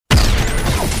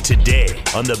Today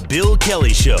on The Bill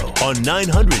Kelly Show on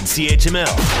 900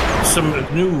 CHML. Some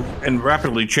new and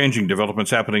rapidly changing developments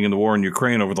happening in the war in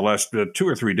Ukraine over the last 2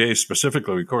 or 3 days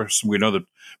specifically. Of course, we know that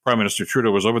Prime Minister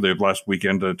Trudeau was over there last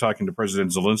weekend talking to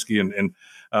President Zelensky and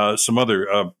some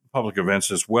other public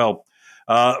events as well.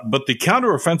 But the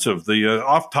counteroffensive, the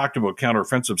oft-talked about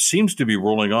counteroffensive, seems to be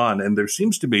rolling on, and there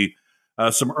seems to be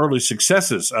some early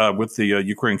successes with the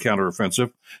Ukraine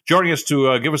counteroffensive. Joining us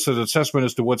to give us an assessment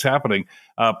as to what's happening,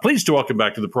 pleased to welcome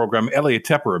back to the program Elliot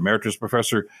Tepper, Emeritus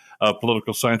Professor of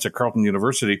Political Science at Carleton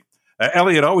University.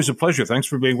 Elliot, always a pleasure. Thanks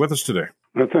for being with us today.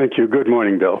 Well, thank you. Good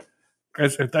morning, Bill.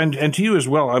 And to you as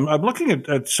well. I'm looking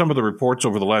at some of the reports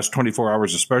over the last 24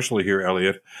 hours, especially here,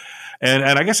 Elliot, and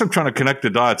I guess I'm trying to connect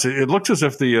the dots. It looks as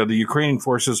if the Ukrainian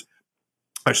forces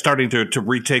are starting to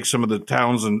retake some of the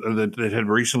towns that had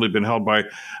recently been held by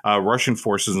Russian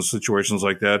forces in situations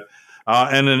like that.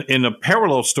 And in a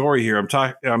parallel story here,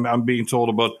 I'm being told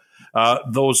about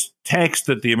those tanks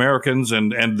that the Americans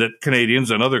and that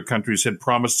Canadians and other countries had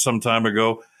promised some time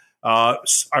ago are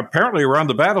apparently around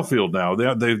the battlefield now.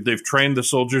 They've trained the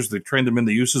soldiers, they've trained them in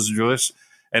the uses of this.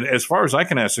 And as far as I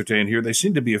can ascertain here, they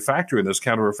seem to be a factor in this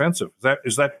counteroffensive.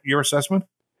 Is that your assessment?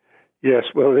 Yes,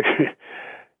 well,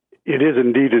 it is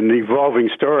indeed an evolving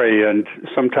story, and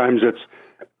sometimes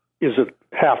is it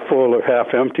half full or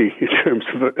half empty in terms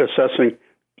of assessing,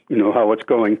 how it's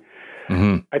going.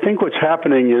 Mm-hmm. I think what's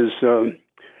happening is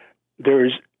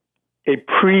there's a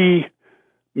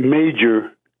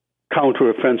pre-major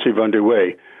counteroffensive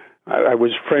underway. I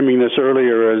was framing this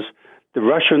earlier as the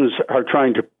Russians are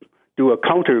trying to do a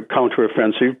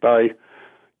counteroffensive by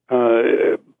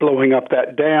blowing up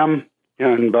that dam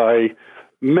and by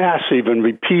massive and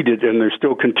repeated, and they're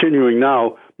still continuing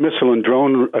now, missile and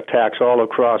drone attacks all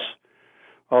across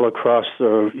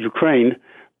Ukraine.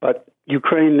 But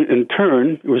Ukraine, in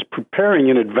turn, was preparing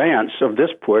in advance of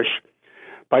this push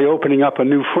by opening up a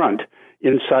new front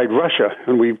inside Russia.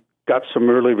 And we've got some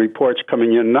early reports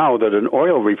coming in now that an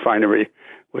oil refinery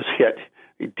was hit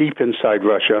deep inside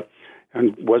Russia.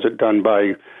 And was it done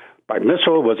by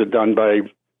missile? Was it done by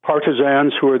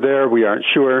partisans who are there? We aren't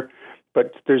sure.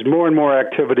 But there's more and more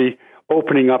activity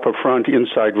opening up a front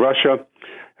inside Russia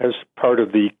as part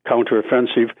of the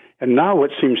counteroffensive. And now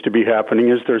what seems to be happening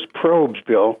is there's probes,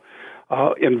 Bill,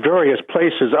 in various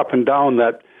places up and down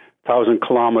that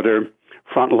 1,000-kilometer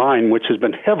front line, which has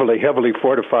been heavily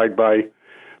fortified by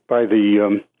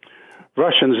the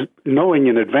Russians, knowing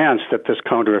in advance that this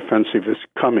counteroffensive is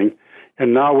coming.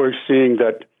 And now we're seeing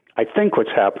that, I think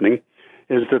what's happening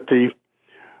is that the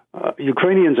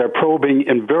Ukrainians are probing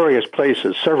in various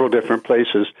places, several different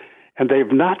places, and they've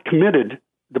not committed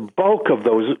the bulk of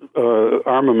those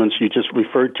armaments you just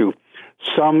referred to.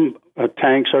 Some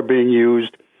tanks are being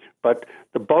used, but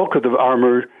the bulk of the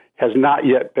armor has not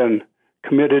yet been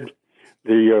committed.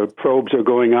 The probes are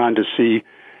going on to see,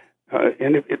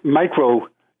 micro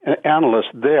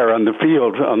analysts there on the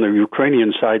field on the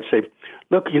Ukrainian side say,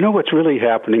 look, what's really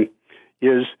happening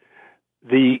is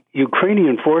the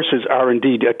Ukrainian forces are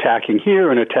indeed attacking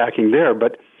here and attacking there,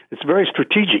 but it's very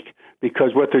strategic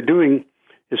because what they're doing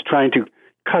is trying to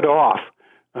cut off.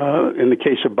 In the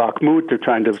case of Bakhmut, they're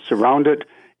trying to surround it,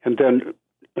 and then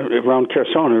around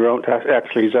Kherson, around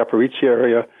actually Zaporizhzhia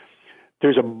area,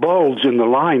 there's a bulge in the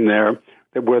line there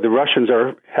where the Russians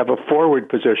have a forward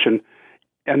position,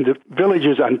 and the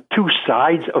villages on two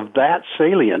sides of that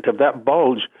salient, of that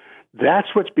bulge,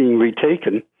 that's what's being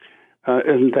retaken.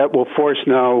 And that will force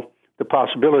now the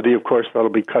possibility, of course, that'll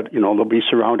be cut, they'll be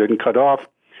surrounded and cut off.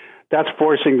 That's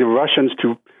forcing the Russians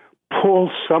to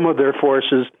pull some of their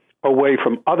forces away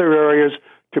from other areas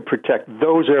to protect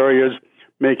those areas,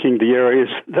 making the areas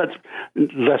that's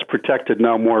less protected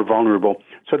now more vulnerable.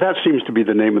 So that seems to be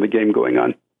the name of the game going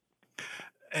on.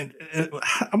 And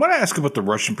I want to ask about the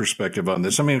Russian perspective on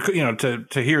this. I mean, to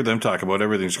hear them talk about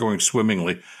everything's going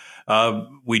swimmingly.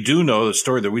 We do know the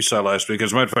story that we saw last week.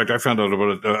 As a matter of fact, I found out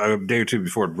about it a day or two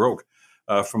before it broke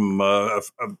from a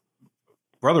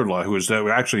brother-in-law who was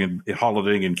actually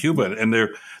holidaying in Cuba, and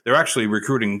they're actually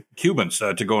recruiting Cubans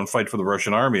to go and fight for the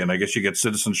Russian army. And I guess you get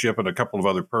citizenship and a couple of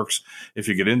other perks if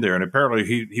you get in there. And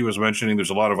apparently he was mentioning there's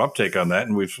a lot of uptake on that,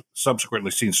 and we've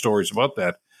subsequently seen stories about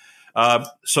that.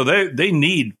 So they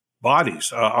need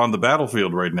bodies on the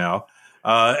battlefield right now.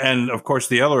 And of course,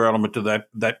 the other element to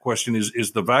that question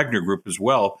is the Wagner group as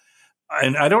well.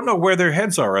 And I don't know where their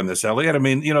heads are on this, Elliot. I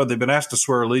mean, they've been asked to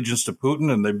swear allegiance to Putin,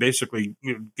 and they've basically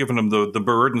given him the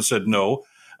bird and said no.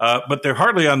 But they're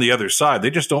hardly on the other side. They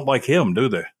just don't like him, do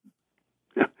they?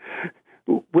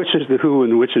 Which is the who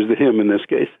and which is the him in this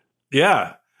case?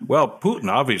 Yeah. Well, Putin,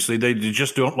 obviously, they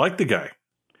just don't like the guy.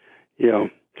 Yeah.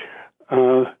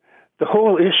 the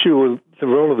whole issue of the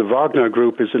role of the Wagner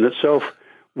Group is in itself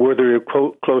worthy of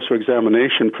closer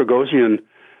examination. Prigozhin,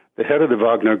 the head of the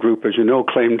Wagner Group, as you know,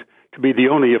 claimed to be the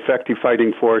only effective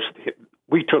fighting force.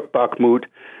 We took Bakhmut,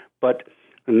 but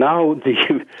now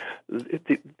the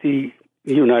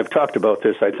you and I have talked about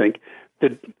this, I think,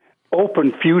 the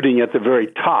open feuding at the very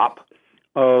top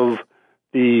of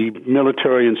the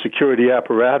military and security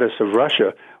apparatus of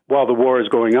Russia while the war is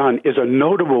going on is a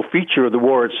notable feature of the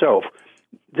war itself.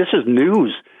 This is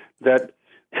news that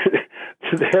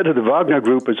the head of the Wagner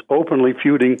Group is openly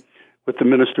feuding with the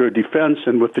Minister of Defense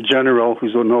and with the general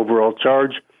who's in overall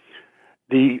charge.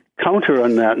 The counter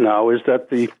on that now is that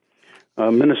the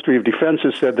Ministry of Defense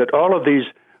has said that all of these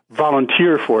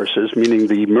volunteer forces, meaning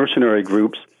the mercenary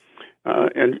groups,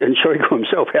 and Shoigu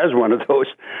himself has one of those,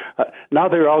 now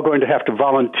they're all going to have to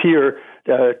volunteer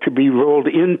to be rolled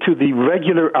into the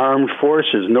regular armed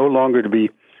forces, no longer to be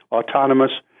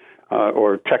autonomous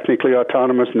or technically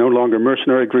autonomous, no longer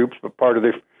mercenary groups, but part of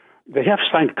they have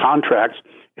signed contracts,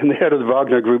 and the head of the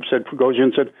Wagner Group said,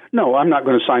 Prigozhin said, no, I'm not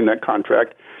going to sign that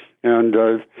contract. And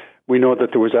we know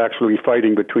that there was actually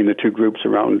fighting between the two groups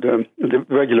around the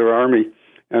regular army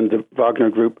and the Wagner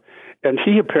Group. And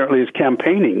he apparently is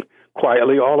campaigning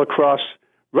quietly all across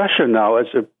Russia now as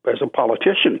a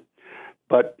politician.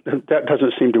 But that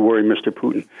doesn't seem to worry Mr.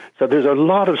 Putin. So there's a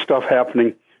lot of stuff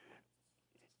happening,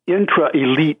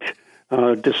 intra-elite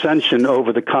dissension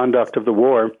over the conduct of the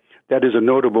war. That is a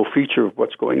notable feature of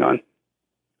what's going on.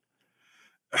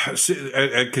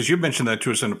 Because you mentioned that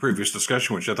to us in a previous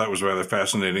discussion, which I thought was rather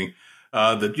fascinating.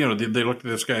 That they looked at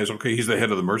this guy as, okay, he's the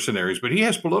head of the mercenaries, but he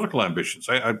has political ambitions.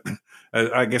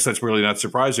 I guess that's really not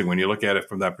surprising when you look at it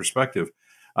from that perspective.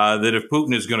 That if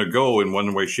Putin is going to go in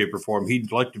one way, shape, or form,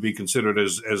 he'd like to be considered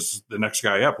as the next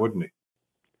guy up, wouldn't he?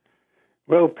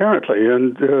 Well, apparently,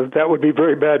 and that would be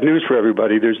very bad news for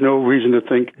everybody. There's no reason to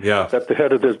think that the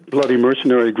head of this bloody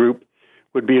mercenary group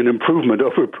would be an improvement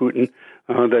over Putin,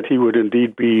 that he would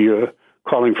indeed be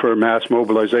calling for a mass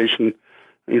mobilization,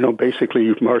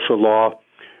 basically martial law.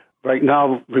 Right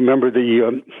now, remember,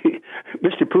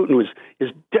 Mr. Putin is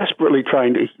desperately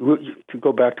trying to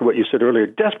go back to what you said earlier,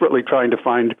 desperately trying to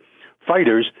find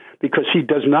fighters because he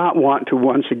does not want to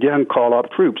once again call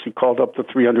up troops. He called up the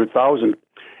 300,000,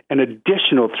 an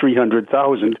additional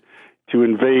 300,000 to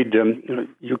invade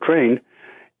Ukraine.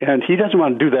 And he doesn't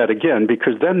want to do that again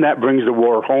because then that brings the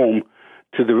war home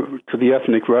to the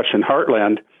ethnic Russian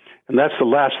heartland, and that's the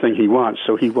last thing he wants.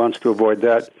 So he wants to avoid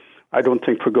that. I don't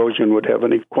think Prigozhin would have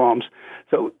any qualms.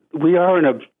 So we are in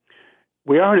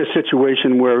a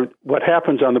situation where what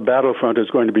happens on the battlefront is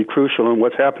going to be crucial, and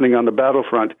what's happening on the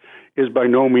battlefront is by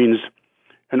no means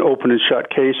an open and shut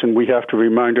case. And we have to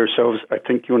remind ourselves, I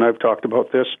think you and I have talked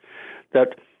about this,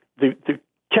 that the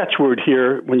catchword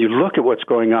here, when you look at what's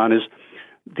going on, is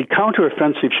the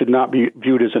counteroffensive should not be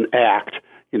viewed as an act,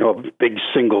 a big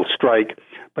single strike,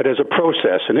 but as a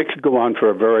process, and it could go on for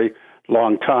a very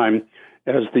long time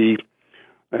as the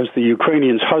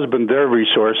Ukrainians husband their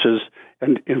resources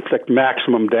and inflict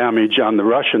maximum damage on the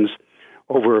Russians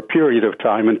over a period of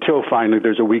time until finally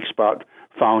there's a weak spot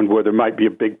found where there might be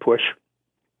a big push.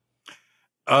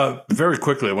 Very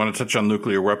quickly, I want to touch on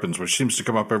nuclear weapons, which seems to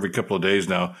come up every couple of days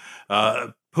now.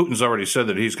 Putin's already said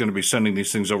that he's going to be sending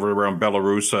these things over around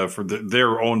Belarus for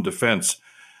their own defense.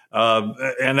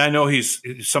 And I know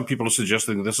some people are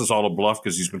suggesting that this is all a bluff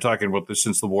because he's been talking about this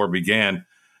since the war began.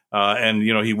 And,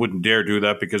 he wouldn't dare do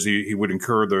that because he would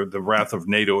incur the wrath of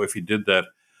NATO if he did that.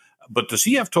 But does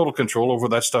he have total control over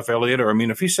that stuff, Elliot? Or,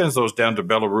 if he sends those down to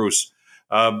Belarus,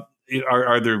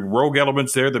 are there rogue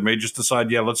elements there that may just decide,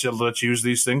 let's use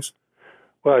these things?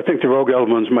 Well, I think the rogue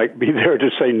elements might be there to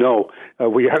say, no,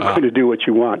 we aren't going to do what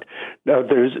you want. Now,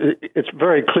 it's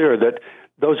very clear that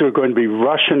those are going to be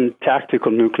Russian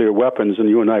tactical nuclear weapons, and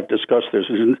you and I have discussed this.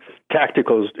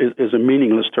 Tactical is a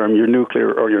meaningless term. You're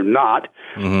nuclear or you're not,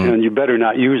 and you better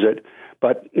not use it.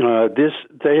 But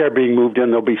they are being moved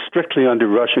in. They'll be strictly under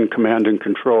Russian command and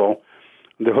control.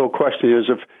 The whole question is,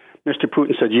 if Mr.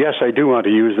 Putin said, yes, I do want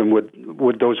to use them,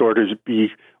 would those orders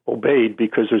be obeyed?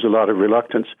 Because there's a lot of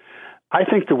reluctance. I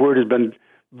think the word has been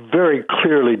very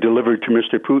clearly delivered to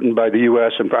Mr. Putin by the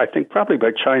U.S. and I think probably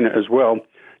by China as well.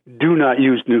 Do not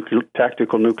use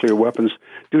tactical nuclear weapons.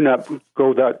 Do not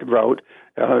go that route.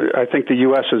 I think the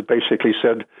U.S. has basically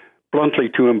said bluntly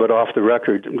to him, but off the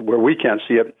record, where we can't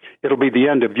see it, it'll be the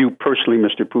end of you personally,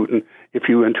 Mr. Putin, if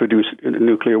you introduce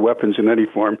nuclear weapons in any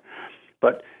form.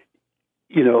 But,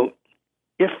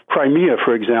 if Crimea,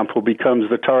 for example, becomes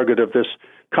the target of this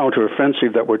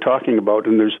counteroffensive that we're talking about,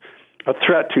 and there's a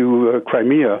threat to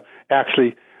Crimea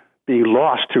actually being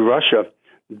lost to Russia,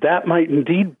 that might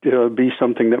indeed be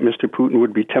something that Mr. Putin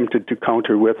would be tempted to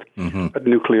counter with a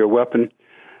nuclear weapon.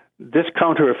 This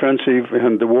counteroffensive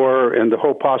and the war and the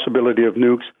whole possibility of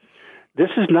nukes, this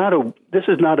is not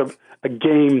a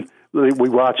game that we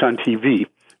watch on TV.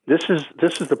 This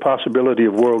is the possibility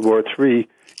of World War III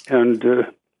and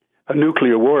a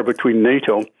nuclear war between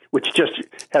NATO, which just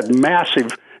had a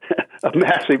massive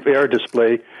air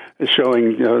display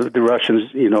showing the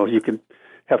Russians. You could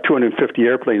have 250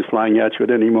 airplanes flying at you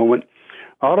at any moment.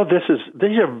 All of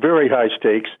these are very high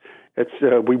stakes.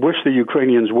 We wish the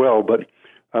Ukrainians well, but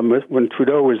when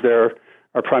Trudeau was there,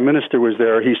 our prime minister was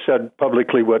there, he said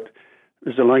publicly what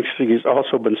Zelensky has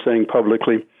also been saying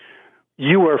publicly: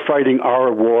 you are fighting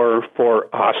our war for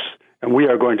us, and we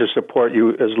are going to support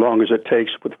you as long as it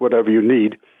takes with whatever you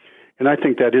need. And I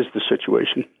think that is the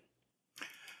situation.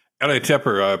 Elliot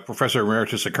Tepper, Professor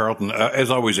Emeritus at Carleton. As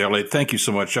always, Elliot, thank you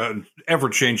so much.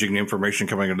 Ever-changing information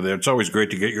coming into there. It's always great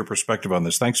to get your perspective on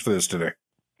this. Thanks for this today.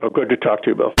 Well, good to talk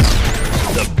to you, Bill.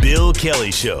 The Bill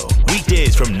Kelly Show,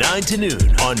 weekdays from 9 to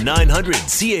noon on 900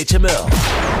 CHML.